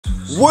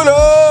What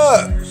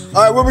up?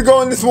 Alright, where we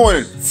going this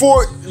morning?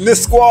 Fort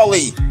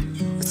Nisqually.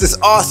 It's this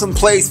awesome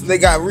place. They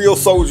got real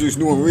soldiers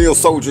doing real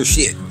soldier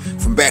shit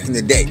from back in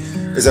the day.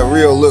 It's a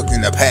real look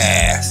in the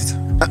past.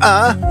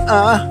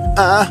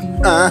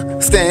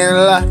 Staying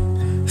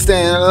alive,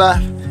 staying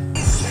alive.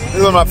 This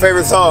is one of my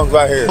favorite songs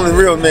right here. Only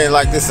real men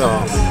like this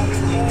song.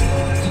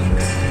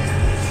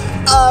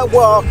 I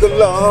walk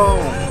alone.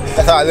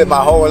 That's how I live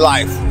my whole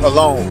life,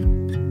 alone.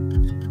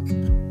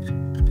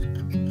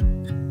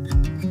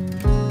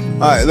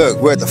 Alright, look,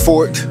 we're at the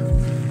fort.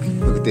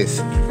 Look at this.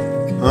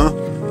 Huh?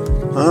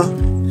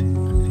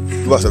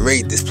 We're about to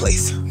raid this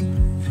place.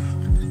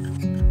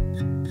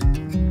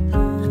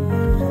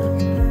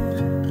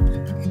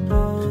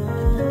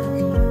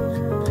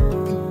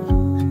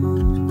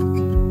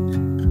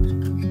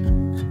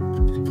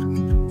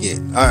 Yeah,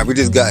 alright, we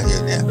just got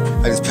here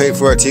now. I just paid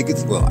for our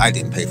tickets. Well, I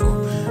didn't pay for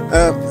them.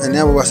 And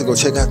now we're about to go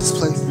check out this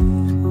place.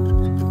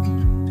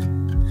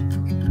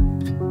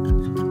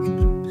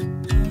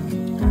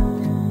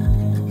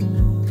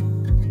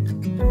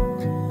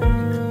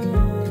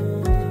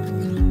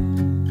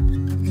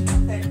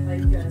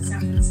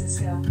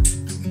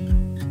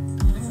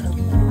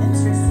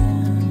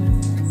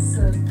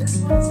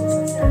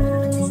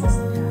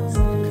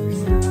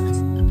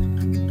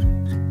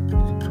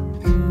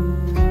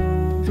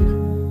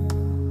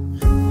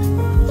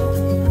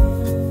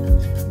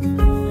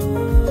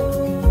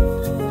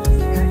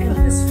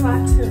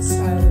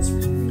 Style is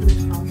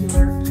really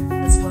popular,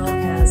 as well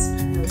as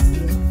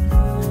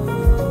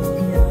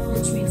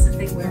which means that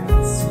they wear out.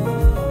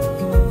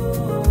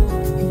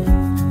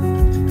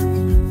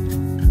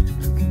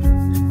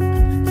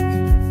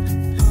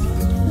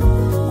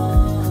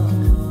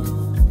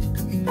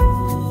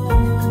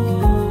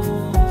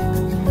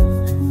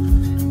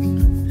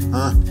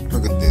 Huh?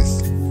 Look at this.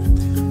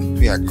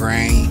 We got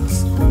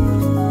grains,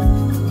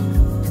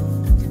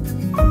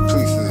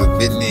 pieces of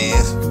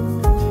business.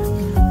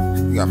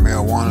 We got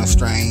marijuana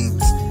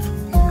strains,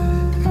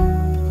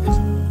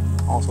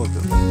 all sorts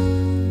of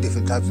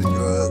different types of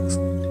drugs.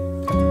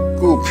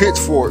 Cool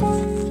pitchfork,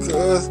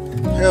 cuz.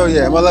 Hell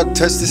yeah, am I allowed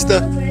to touch this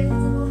stuff?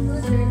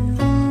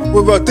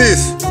 What about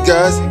this,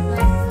 guys?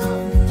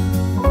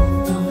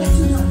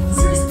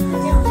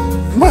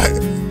 What?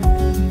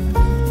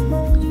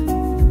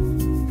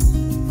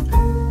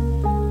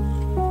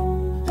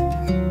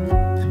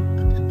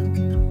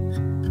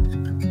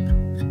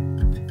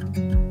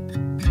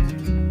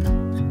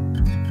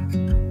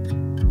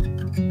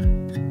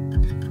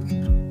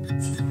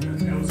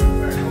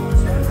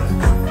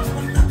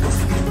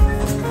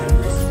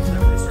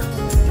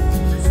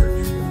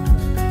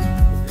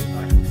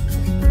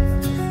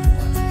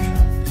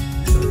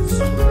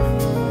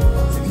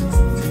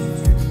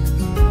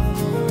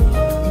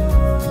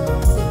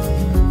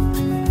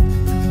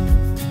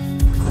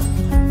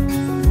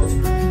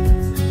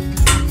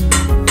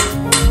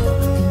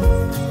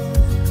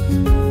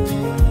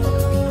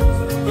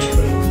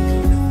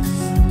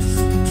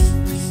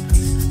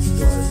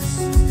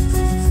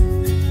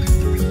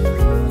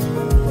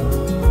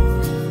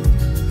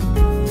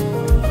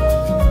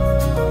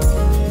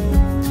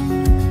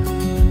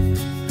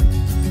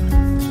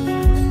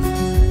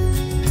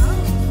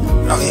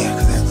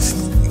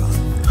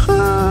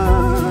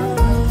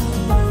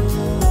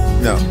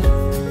 No.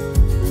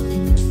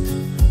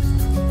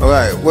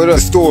 Alright, what a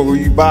store where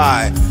you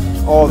buy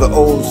all the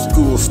old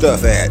school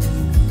stuff at?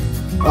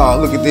 Oh,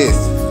 look at this.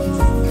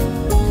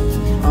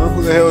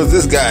 Who the hell is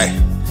this guy?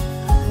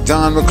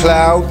 John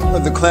McLeod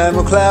of the Clan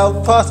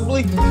McLeod,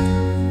 possibly?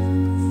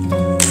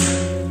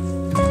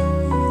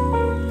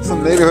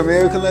 Some Native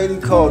American lady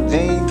called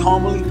Jane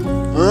Tomley?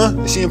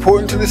 Is she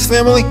important to this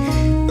family?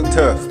 Look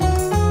tough.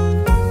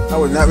 I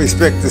would not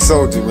respect the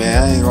soldier,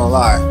 man. I ain't gonna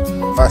lie.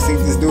 If I see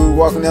this dude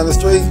walking down the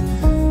street,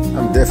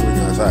 I'm definitely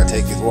gonna try to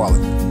take his wallet.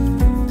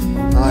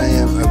 I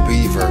am a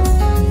beaver.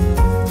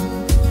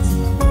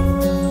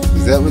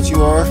 Is that what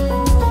you are?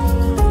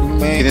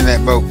 Man, get in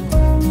that boat.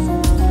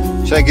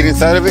 Should I get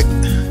inside of it?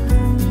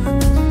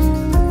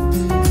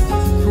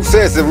 Who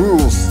says the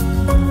rules?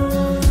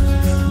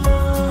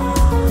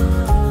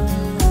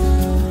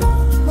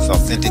 It's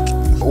authentic.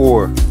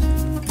 Or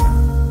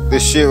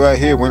this shit right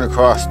here went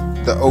across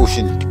the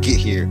ocean to get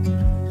here.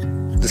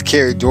 This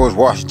carried George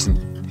Washington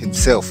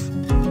himself.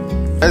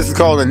 This is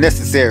called a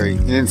necessary,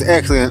 and it's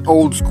actually an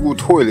old school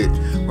toilet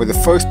where the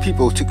first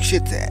people took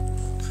shits at.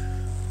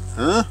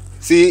 Huh?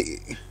 See,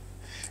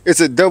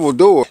 it's a double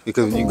door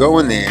because when you go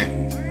in there,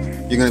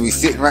 you're gonna be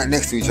sitting right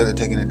next to each other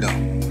taking a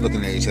dump,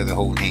 looking at each other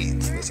holding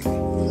hands, basically.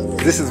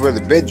 This is where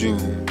the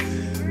bedroom,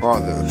 where all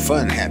the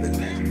fun happened.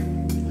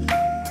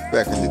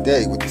 Back in the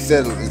day with the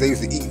settlers, they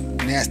used to eat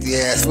nasty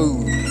ass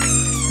food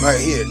right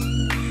here.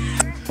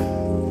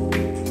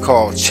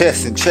 Called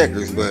chess and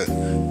checkers, but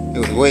it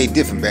was way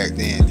different back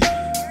then.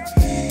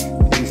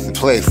 We used to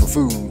play for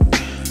food.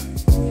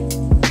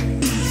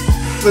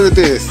 Look at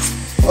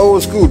this.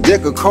 Old school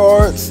deck of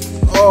cards.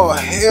 Oh,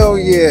 hell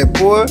yeah,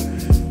 boy.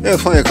 They're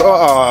playing cards.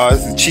 Oh,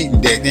 this is a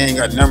cheating deck. They ain't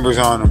got numbers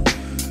on them.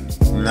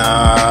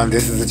 Nah,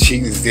 this is a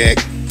cheating deck.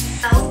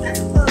 Oh, that's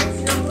close.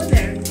 You're over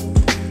there.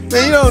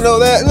 Man, you don't know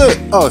that. Look.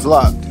 Oh, it's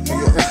locked.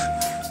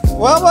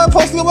 Why am I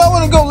supposed to go? I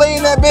want to go lay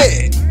in that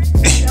bed.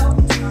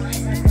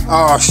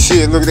 Oh,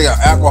 shit. Look, they got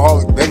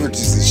alcoholic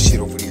beverages and shit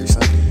over here,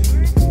 son.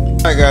 All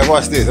right, guys,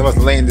 watch this. I'm about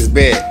to lay in this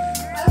bed.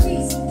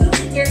 There's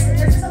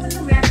something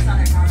to mattress on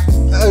it, Thomas.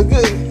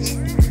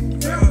 Good.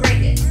 Don't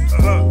break it.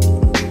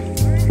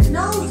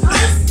 No,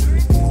 Thomas.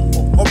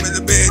 I'm in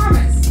the bed.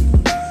 Thomas.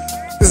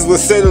 This is where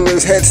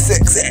settlers had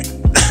sex at.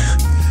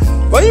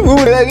 Why you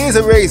moving? That is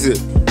a razor.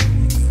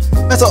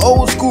 That's an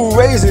old school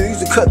razor. They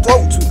used to cut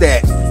throats with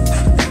that.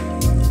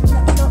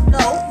 No.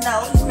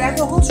 You grab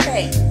the whole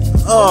tray.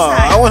 Oh,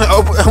 I want to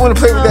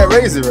play with that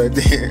razor right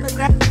there.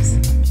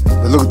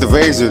 But look at the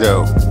razor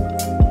though.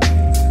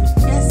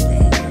 Yes,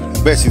 babe. I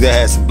bet you that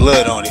has some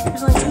blood on it.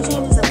 There's only 2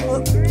 changes of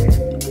book.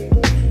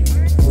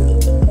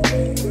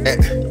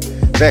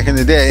 Back in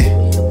the day,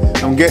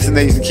 I'm guessing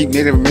they used to keep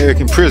Native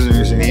American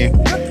prisoners in here.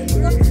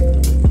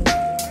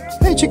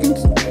 Hey,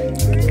 chickens.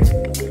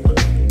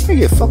 Hey,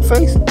 you fuck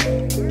face.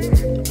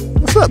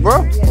 What's up,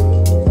 bro?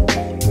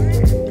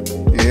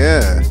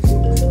 Yeah.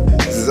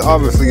 This is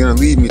obviously gonna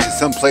lead me to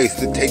some place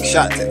to take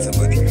shots at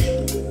somebody.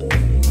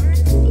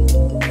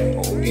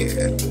 Oh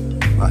yeah.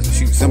 I'll have to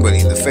shoot somebody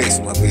in the face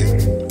from up here.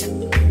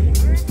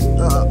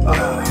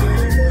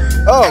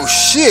 Oh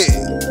shit!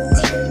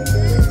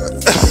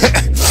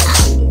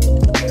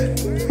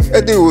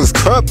 That dude was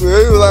crumping. He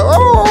was like,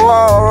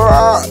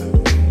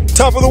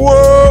 top of the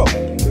world.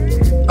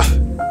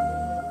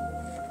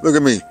 Look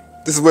at me.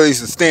 This is where they used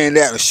to stand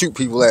out and shoot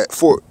people at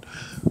Fort.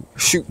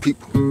 Shoot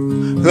people.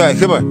 All right,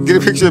 come on. Get a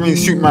picture of me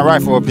shooting my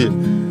rifle up here.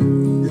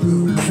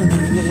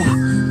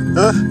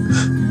 Huh?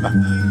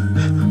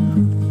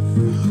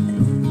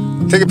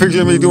 Take a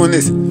picture of me doing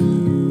this.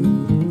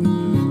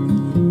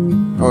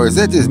 Or is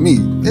that just me?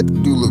 That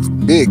dude looks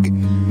big.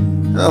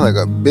 That's like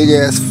a big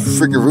ass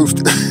freaking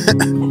rooster.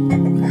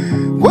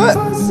 What?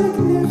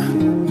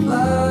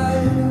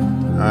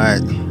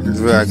 Alright, this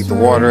is where I get the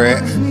water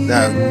at.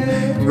 Now,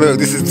 look,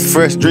 this is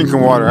fresh drinking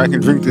water. I can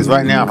drink this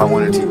right now if I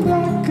wanted to.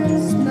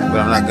 But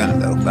I'm not gonna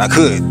though. But I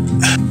could.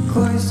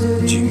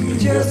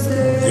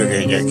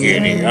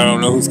 I don't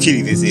know whose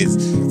kitty this is.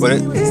 But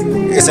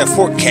it's a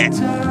Fort cat.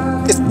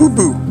 It's Boo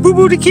Boo. Boo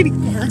Boo the kitty. It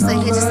looks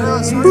like it's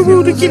just a little Boo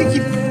Boo the kitty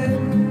kitty.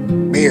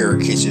 Bear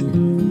kitchen.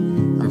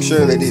 I'm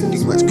sure they didn't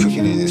do much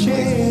cooking in this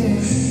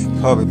place.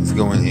 Probably let's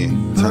go in here.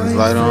 Turn this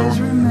light on.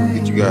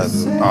 Get you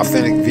guys an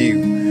authentic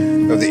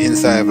view of the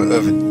inside of an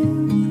oven.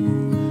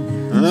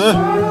 Huh?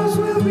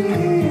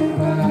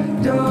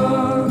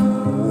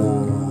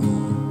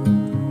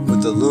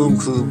 With the Loom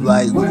Club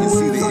light, we can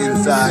see the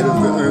inside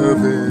of the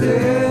oven.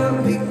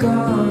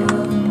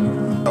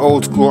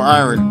 Old school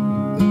iron.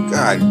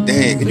 God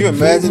dang. Can you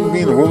imagine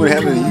being a woman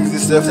having to use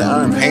this stuff to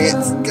iron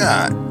pants?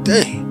 God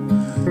dang.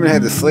 Women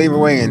had to slave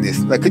away in this.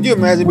 Like, could you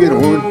imagine being a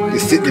woman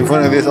just sitting in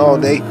front of this all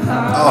day?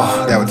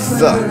 Oh, that would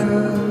suck.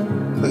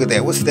 Look at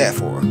that. What's that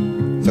for?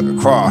 It's like a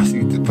cross.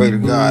 You just pray to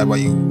God while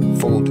you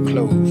fold the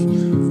clothes.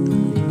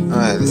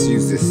 Alright, let's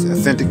use this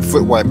authentic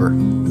foot wiper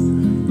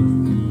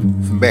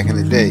from back in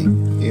the day.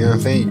 You know what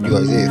I'm saying? You do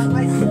like this.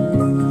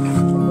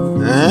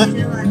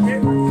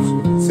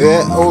 See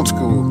that? Old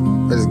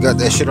school. I just got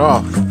that shit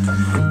off.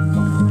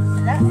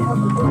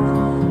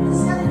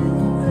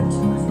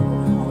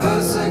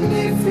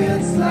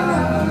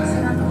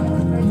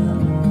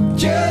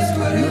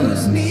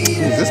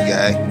 Who's this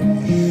guy?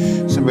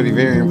 Somebody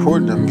very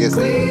important, I'm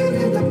guessing.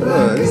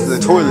 This is a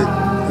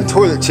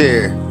toilet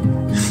chair.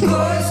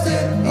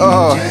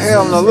 Oh,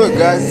 hell no. Look,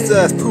 guys, it's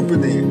us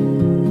pooping there.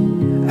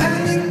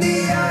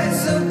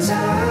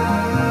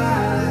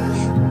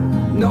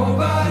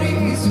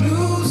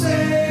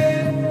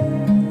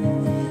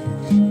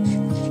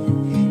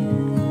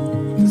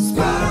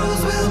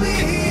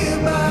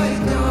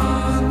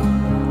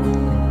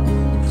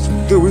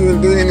 Dude, we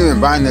didn't even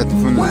buy nothing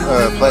from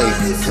the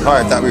place.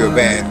 Probably thought we were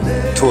bad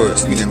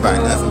tourists. We didn't buy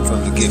nothing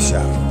from the gift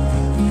shop.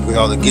 Because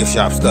all the gift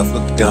shop stuff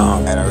looked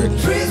dumb already.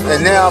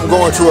 And now I'm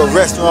going to a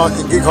restaurant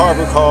in Gig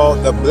Harbor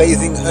called the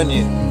Blazing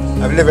Onion.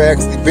 I've never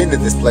actually been to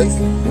this place.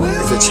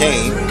 It's a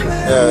chain.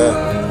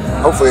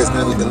 Hopefully it's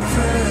going to be delicious.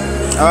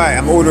 Alright,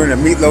 I'm ordering a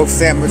meatloaf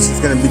sandwich. It's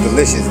going to be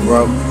delicious,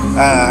 bro.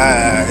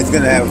 It's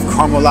going to have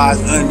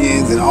caramelized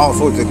onions and all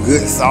sorts of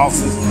good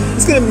sauces.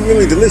 It's going to be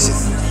really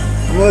delicious.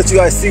 I'm gonna let you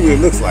guys see what it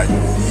looks like.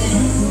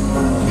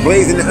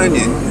 Blazing the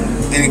onion,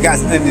 and it got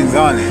onions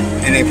on it,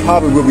 and they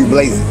probably will be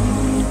blazing.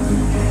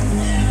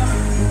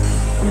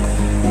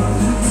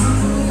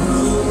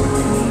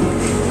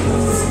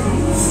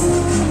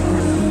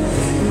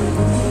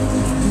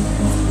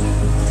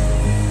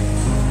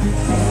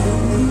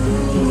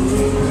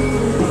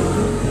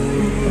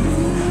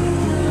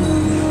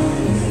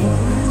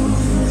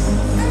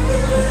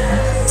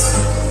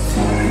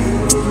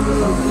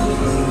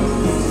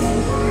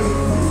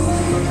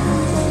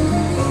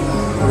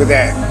 Look at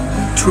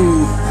that, 2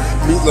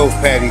 meatloaf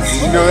patties.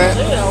 Did you know that?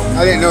 I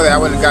didn't know that. I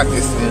wouldn't have got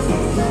this then.